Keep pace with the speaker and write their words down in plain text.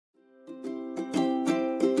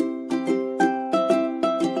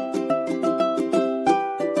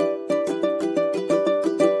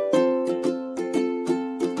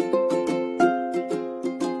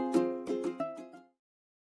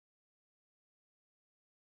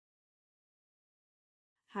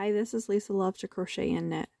Hi, this is Lisa Loves to Crochet and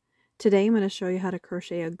Knit. Today I'm going to show you how to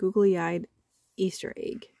crochet a googly-eyed Easter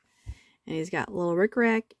egg. And he's got a little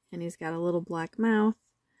rickrack and he's got a little black mouth.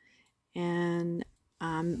 And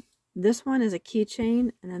this one is a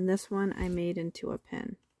keychain, and then this one I made into a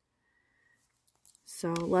pin.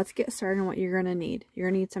 So let's get started on what you're going to need. You're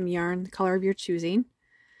going to need some yarn, the color of your choosing.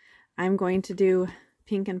 I'm going to do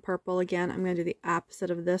pink and purple again. I'm going to do the opposite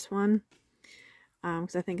of this one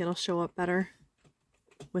because I think it'll show up better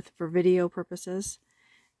for video purposes.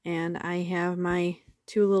 And I have my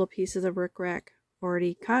two little pieces of rickrack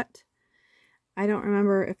already cut. I don't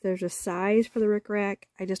remember if there's a size for the rickrack.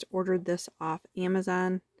 I just ordered this off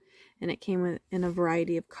Amazon and it came in a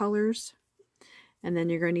variety of colors. And then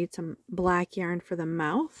you're going to need some black yarn for the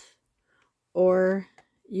mouth, or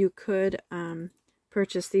you could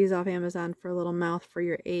purchase these off Amazon for a little mouth for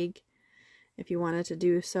your egg. If you wanted to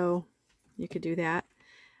do so, you could do that.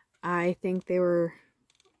 I think they were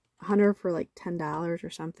 100 for like $10 or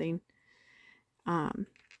something. And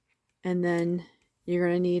then you're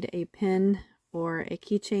going to need a pin or a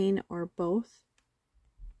keychain or both.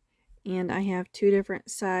 And I have two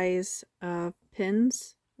different size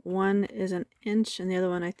pins. One is an inch and the other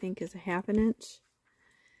one I think is a ½ inch.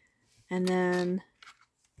 And then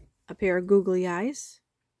a pair of googly eyes.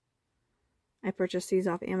 I purchased these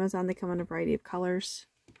off Amazon. They come in a variety of colors.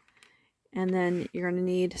 And then you're going to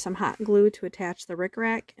need some hot glue to attach the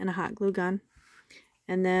rickrack and a hot glue gun.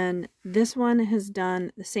 And then this one has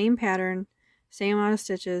done the same pattern, same amount of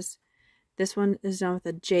stitches. This one is done with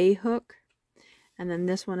a J hook. And then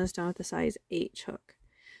this one is done with a size H hook.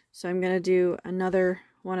 So I'm going to do another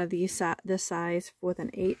one of these this size with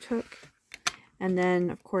an H hook. And then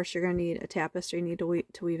of course you're going to need a tapestry. You need to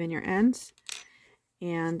weave in your ends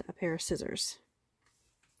and a pair of scissors.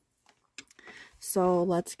 So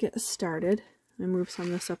let's get started. I'm going to move some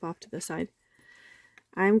of this stuff off to the side.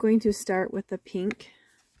 I'm going to start with the pink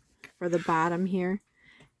for the bottom here,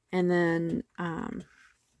 and then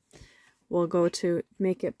we'll go to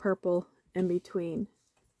make it purple in between.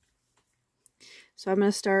 So I'm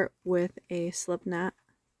going to start with a slip knot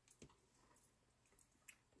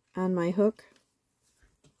on my hook.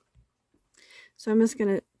 So I'm just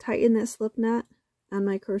going to tighten that slip knot on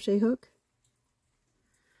my crochet hook.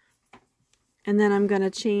 And then I'm going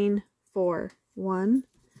to chain 4. 1,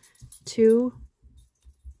 2,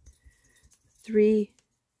 3,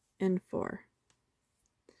 and 4.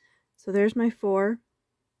 So there's my 4.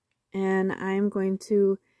 And I'm going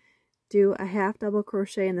to do a half double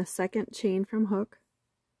crochet in the second chain from hook.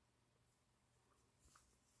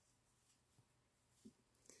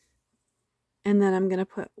 And then I'm going to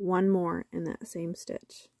put one more in that same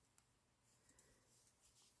stitch.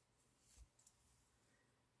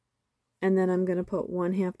 And then I'm going to put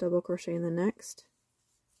one half double crochet in the next.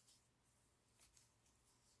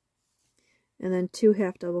 And then 2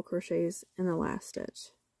 half double crochets in the last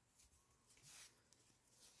stitch.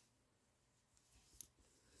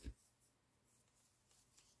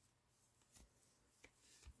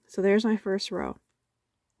 So there's my first row.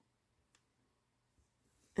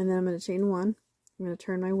 And then I'm going to chain 1. I'm going to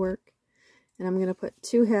turn my work. And I'm going to put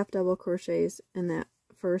 2 half double crochets in that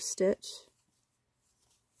first stitch.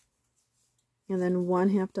 And then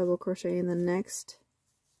 1 half double crochet in the next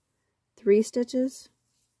 3 stitches.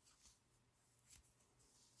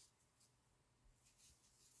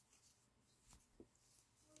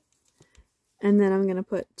 And then I'm going to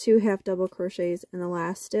put 2 half double crochets in the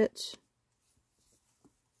last stitch.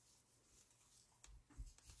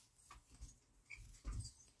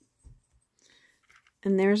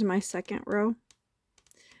 And there's my second row.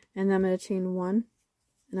 And then I'm going to chain 1,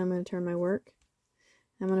 and I'm going to turn my work.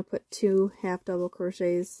 I'm going to put 2 half double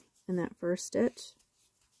crochets in that first stitch.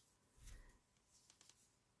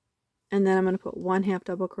 And then I'm going to put 1 half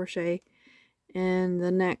double crochet in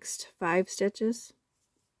the next 5 stitches.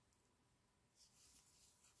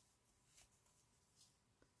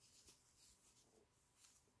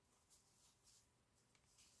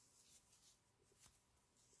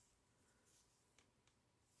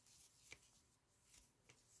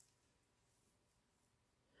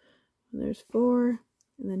 And there's 4.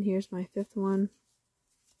 And then here's my 5th one.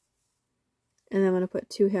 And then I'm going to put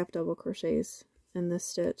 2 half double crochets in this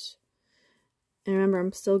stitch. And remember,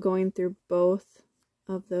 I'm still going through both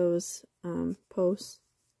of those posts.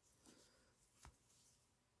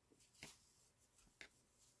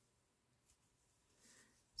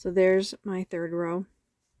 So there's my 3rd row.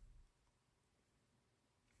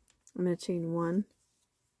 I'm going to chain 1.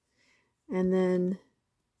 And then,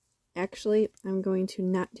 actually, I'm going to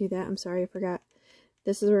not do that. I'm sorry, I forgot.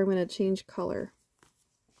 This is where I'm going to change color.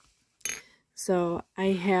 So I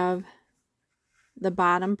have the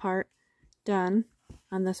bottom part done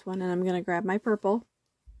on this one, and I'm going to grab my purple.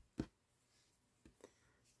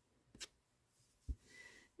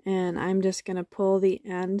 And I'm just going to pull the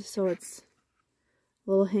end so it's a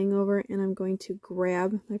little hangover, and I'm going to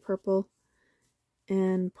grab my purple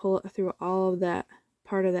and pull it through all of that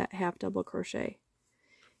part of that half double crochet.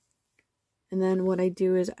 And then what I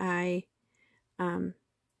do is I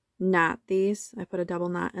knot these. I put a double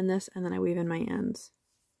knot in this, and then I weave in my ends.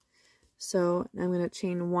 So I'm going to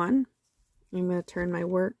chain 1. I'm going to turn my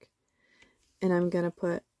work, and I'm going to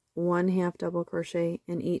put 1 half double crochet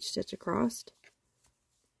in each stitch across.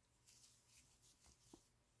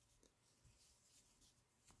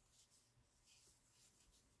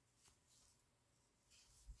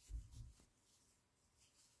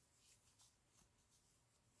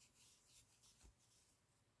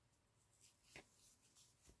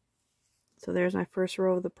 So there's my first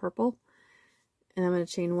row of the purple, and I'm going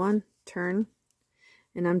to chain 1, turn,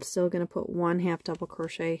 and I'm still going to put 1 half double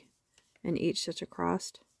crochet in each stitch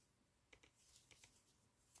across.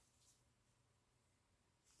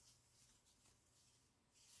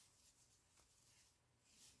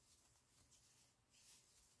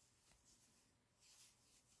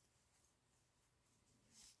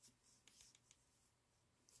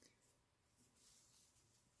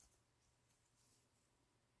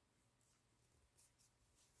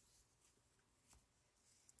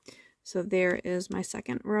 So there is my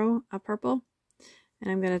second row of purple,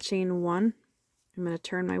 and I'm going to chain 1. I'm going to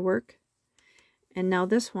turn my work, and now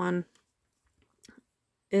this one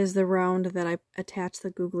is the round that I attach the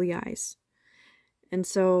googly eyes. And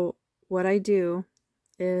so what I do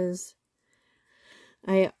is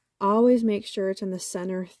I always make sure it's in the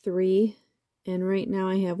center 3, and right now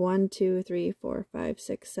I have 1, 2, 3, 4, 5,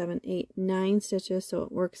 6, 7, 8, 9 stitches, so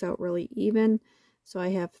it works out really even. So I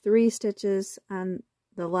have 3 stitches on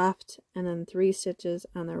the left and then 3 stitches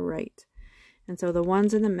on the right, and so the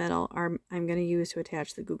ones in the middle are I'm going to use to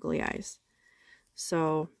attach the googly eyes.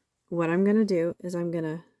 So what I'm going to do is I'm going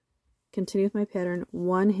to continue with my pattern,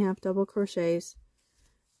 1 half double crochets,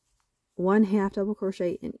 1 half double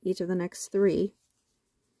crochet in each of the next 3,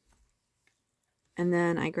 and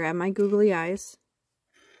then I grab my googly eyes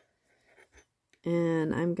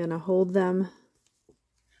and I'm going to hold them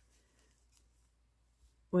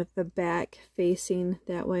with the back facing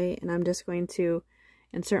that way, and I'm just going to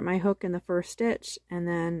insert my hook in the first stitch, and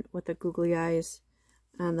then with the googly eyes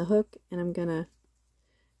on the hook, and I'm gonna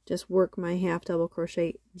just work my half double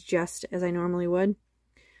crochet just as I normally would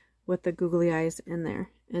with the googly eyes in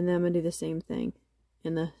there. And then I'm gonna do the same thing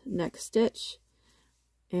in the next stitch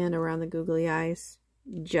and around the googly eyes,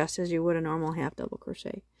 just as you would a normal half double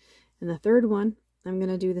crochet. In the third one, I'm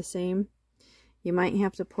gonna do the same. You might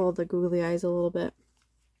have to pull the googly eyes a little bit,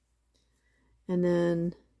 and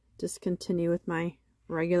then just continue with my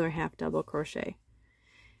regular half double crochet.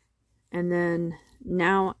 And then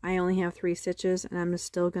now I only have 3 stitches, and I'm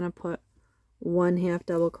still going to put 1 half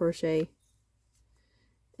double crochet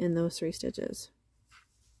in those 3 stitches.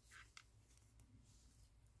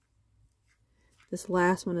 This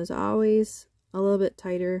last one is always a little bit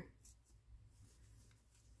tighter.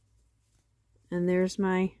 And there's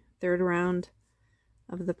my third round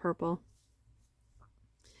of the purple.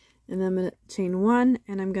 And then I'm going to chain 1,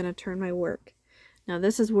 and I'm going to turn my work. Now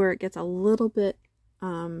this is where it gets a little bit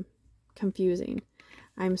confusing.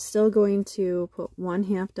 I'm still going to put 1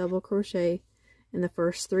 half double crochet in the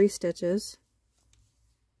first 3 stitches.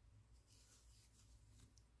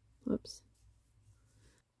 Whoops.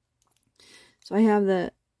 So I have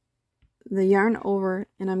the yarn over,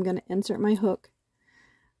 and I'm going to insert my hook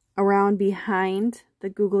around behind the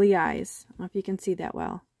googly eyes. I don't know if you can see that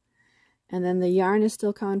well. And then the yarn is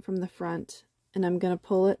still coming from the front, and I'm going to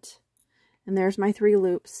pull it, and there's my 3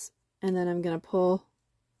 loops, and then I'm going to pull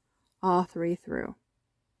all 3 through.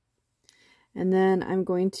 And then I'm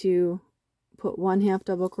going to put 1 half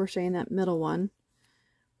double crochet in that middle one,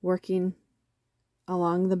 working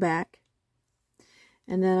along the back.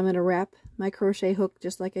 And then I'm going to wrap my crochet hook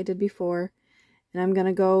just like I did before, and I'm going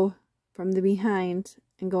to go from the behind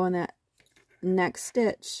and go in that next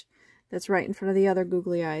stitch that's right in front of the other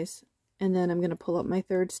googly eyes. And then I'm going to pull up my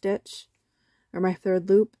 3rd stitch, or my 3rd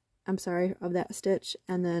loop, I'm sorry, of that stitch,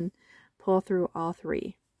 and then pull through all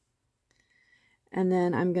 3. And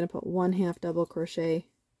then I'm going to put 1 half double crochet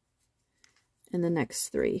in the next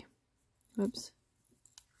 3. Oops.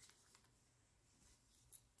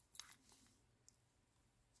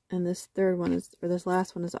 And this third one is, or this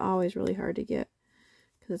last one is always really hard to get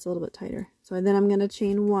because it's a little bit tighter. So then I'm going to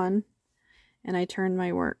chain 1, and I turn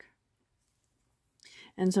my work.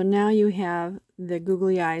 And so now you have the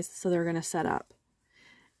googly eyes, so they're going to set up.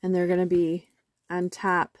 And they're going to be on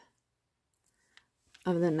top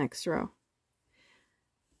of the next row.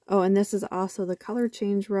 Oh, and this is also the color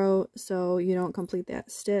change row, so you don't complete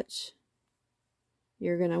that stitch.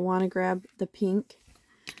 You're going to want to grab the pink,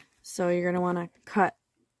 so you're going to want to cut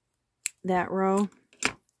that row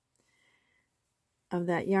of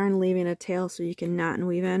that yarn, leaving a tail so you can knot and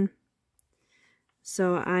weave in.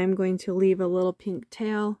 So I'm going to leave a little pink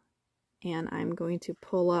tail, and I'm going to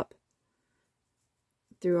pull up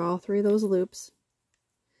through all 3 of those loops.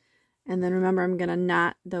 And then remember, I'm going to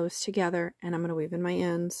knot those together, and I'm going to weave in my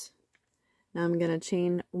ends. Now I'm going to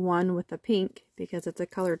chain 1 with the pink because it's a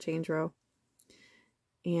color change row.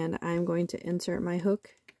 And I'm going to insert my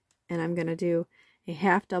hook, and I'm going to do a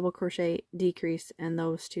half double crochet decrease in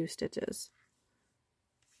those 2 stitches.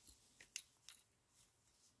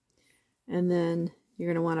 And then you're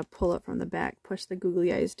going to want to pull it from the back, push the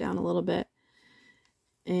googly eyes down a little bit,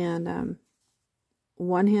 and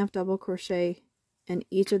 1 half double crochet in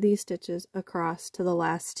each of these stitches across to the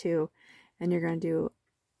last 2, and you're going to do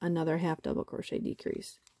another half double crochet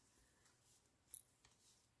decrease.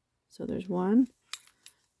 So there's 1,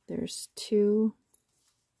 there's 2,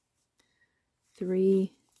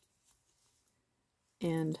 3,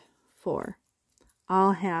 and 4.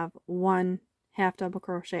 All have 1 half double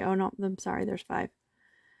crochet. Oh no, I'm sorry, there's 5.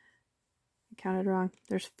 I counted wrong.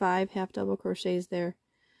 There's 5 half double crochets there,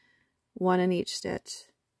 1 in each stitch,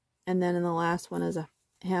 and then in the last one is a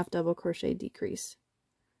half double crochet decrease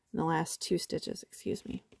in the last 2 stitches, excuse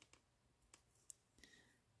me.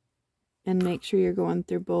 And make sure you're going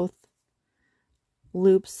through both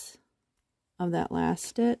loops of that last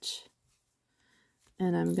stitch.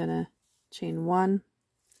 And I'm gonna chain 1,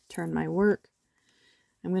 turn my work.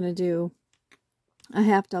 I'm gonna do a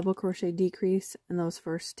half double crochet decrease in those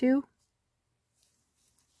first 2.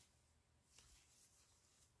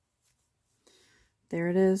 There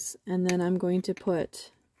it is. And then I'm going to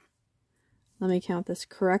put, let me count this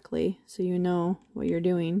correctly so you know what you're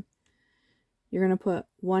doing. You're going to put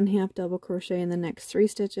 1 half double crochet in the next 3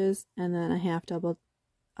 stitches, and then a half double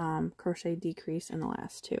crochet decrease in the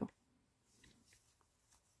last 2.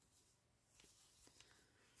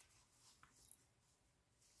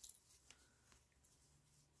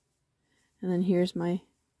 And then here's my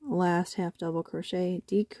last half double crochet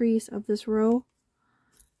decrease of this row.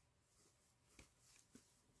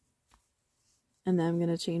 And then I'm going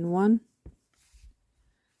to chain 1,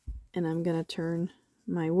 and I'm going to turn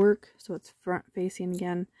my work so it's front facing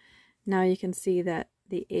again. Now you can see that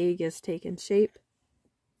the egg is taking shape.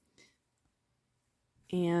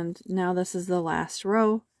 And now this is the last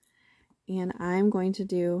row, and I'm going to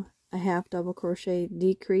do a half double crochet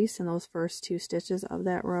decrease in those first 2 stitches of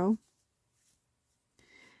that row.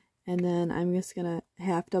 And then I'm just going to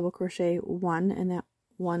half double crochet 1 in that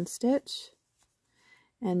 1 stitch,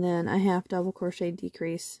 and then a half double crochet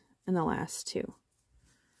decrease in the last 2.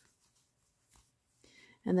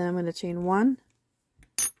 And then I'm going to chain 1.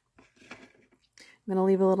 I'm going to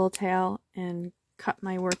leave a little tail and cut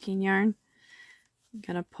my working yarn. I'm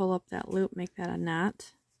going to pull up that loop, make that a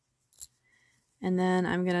knot. And then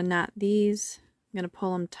I'm going to knot these. I'm going to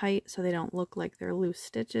pull them tight so they don't look like they're loose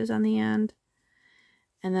stitches on the end.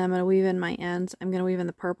 And then I'm going to weave in my ends. I'm going to weave in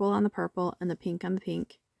the purple on the purple and the pink on the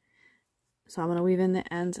pink. So I'm going to weave in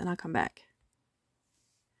the ends, and I'll come back.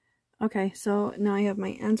 Okay, so now I have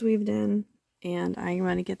my ends weaved in, and I'm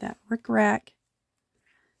going to get that rickrack.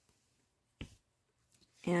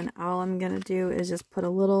 And all I'm going to do is just put a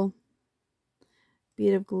little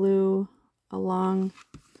bead of glue along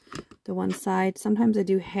the one side. Sometimes I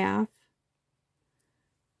do half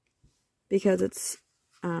because it's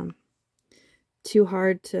too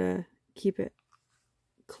hard to keep it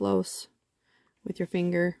close with your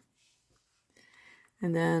finger.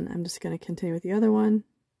 And then I'm just going to continue with the other one.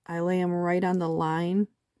 I lay them right on the line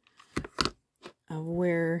of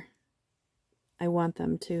where I want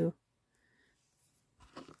them to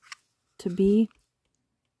be.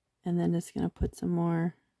 And then just going to put some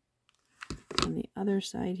more on the other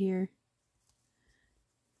side here.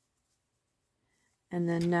 And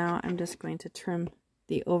then now I'm just going to trim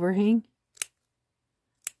the overhang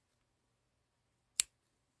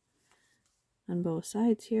on both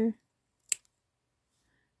sides here.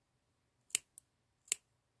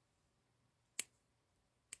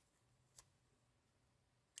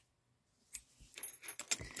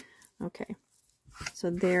 Okay, so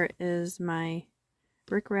there is my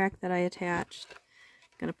rickrack that I attached.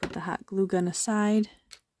 I'm going to put the hot glue gun aside.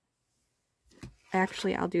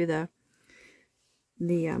 Actually, I'll do the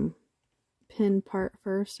pin part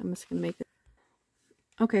first. I'm just going to make it.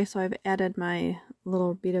 Okay, so I've added my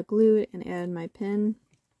little bead of glue and added my pin.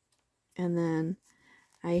 And then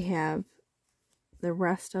I have the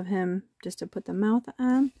rest of him just to put the mouth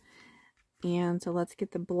on. And so let's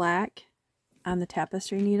get the black on the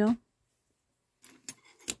tapestry needle.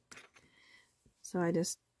 So I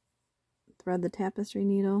just thread the tapestry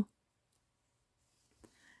needle,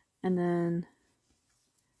 and then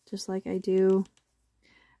just like I do,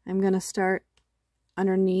 I'm going to start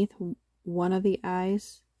underneath one of the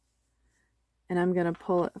eyes, and I'm going to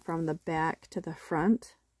pull it from the back to the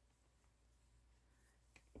front,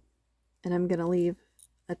 and I'm going to leave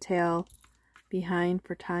a tail behind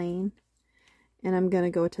for tying, and I'm going to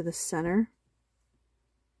go to the center,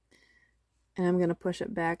 and I'm going to push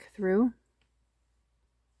it back through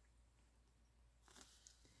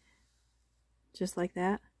just like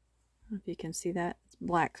that. I don't know if you can see that. It's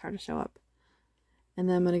black, it's hard to show up. And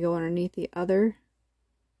then I'm going to go underneath the other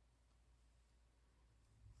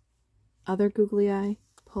googly eye,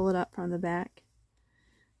 pull it up from the back,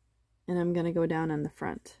 and I'm going to go down on the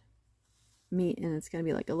front. And it's going to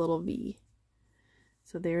be like a little V.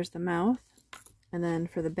 So there's the mouth. And then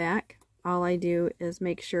for the back, all I do is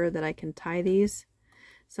make sure that I can tie these.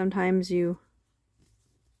 Sometimes you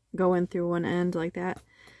go in through one end like that.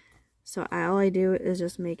 So all I do is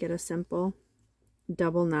just make it a simple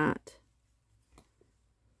double knot.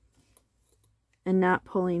 And not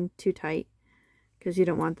pulling too tight, because you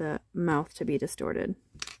don't want the mouth to be distorted.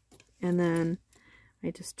 And then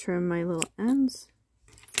I just trim my little ends.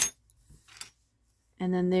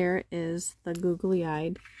 And then there is the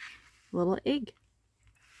googly-eyed little egg.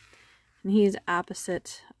 And he's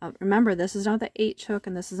opposite of, remember, this is not the H hook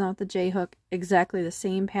and this is not the J hook, exactly the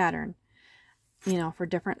same pattern, you know, for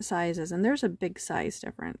different sizes. And there's a big size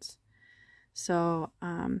difference. So,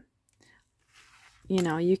 you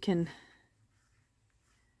know, you can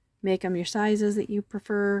make them your sizes that you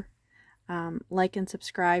prefer. Like and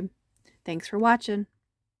subscribe. Thanks for watching.